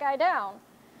get that guy down.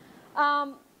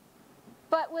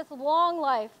 But with long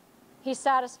life, he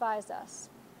satisfies us.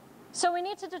 So we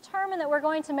need to determine that we're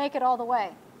going to make it all the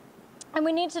way. And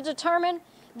we need to determine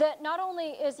that not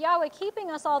only is Yahweh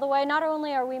keeping us all the way, not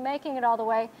only are we making it all the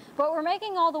way, but we're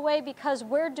making all the way because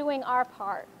we're doing our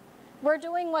part. We're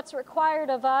doing what's required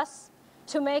of us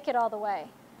to make it all the way.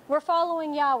 We're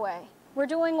following Yahweh. We're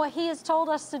doing what he has told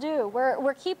us to do.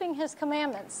 We're keeping his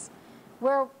commandments.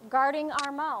 We're guarding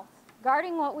our mouth,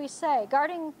 guarding what we say,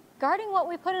 guarding what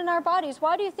we put in our bodies.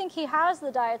 Why do you think he has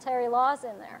the dietary laws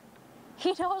in there?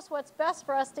 He knows what's best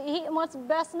for us to eat and what's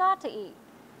best not to eat.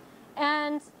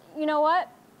 And you know what?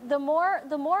 The more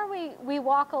we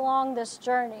walk along this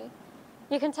journey,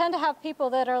 you can tend to have people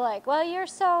that are like, well, you're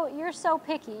so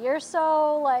picky. You're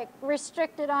so like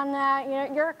restricted on that.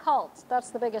 You're a cult. That's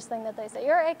the biggest thing that they say.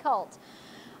 You're a cult.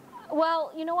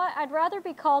 Well, you know what? I'd rather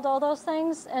be called all those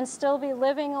things and still be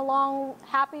living a long,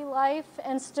 happy life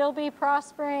and still be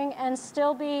prospering and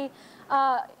still be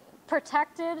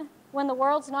protected when the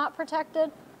world's not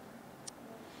protected.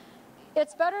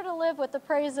 It's better to live with the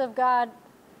praise of God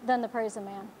than the praise of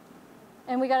man.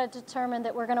 And we got to determine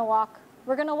that we're going to walk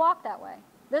that way.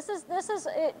 This is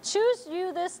it. Choose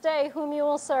you this day whom you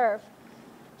will serve.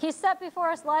 He set before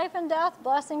us life and death,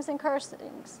 blessings and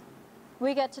cursings.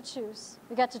 We get to choose.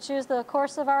 We get to choose the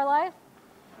course of our life.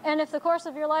 And if the course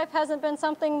of your life hasn't been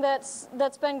something that's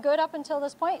been good up until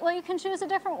this point, well, you can choose a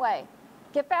different way.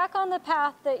 Get back on the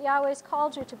path that Yahweh's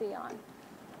called you to be on.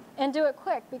 And do it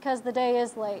quick because the day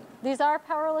is late. These are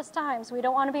perilous times. We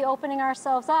don't want to be opening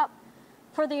ourselves up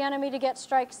for the enemy to get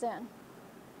strikes in,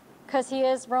 because he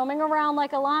is roaming around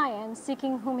like a lion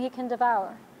seeking whom he can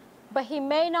devour. But he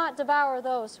may not devour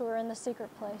those who are in the secret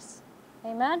place.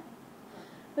 Amen?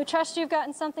 We trust you've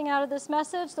gotten something out of this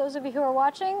message. Those of you who are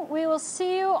watching, we will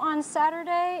see you on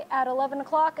Saturday at 11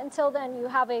 o'clock. Until then, you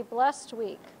have a blessed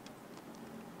week.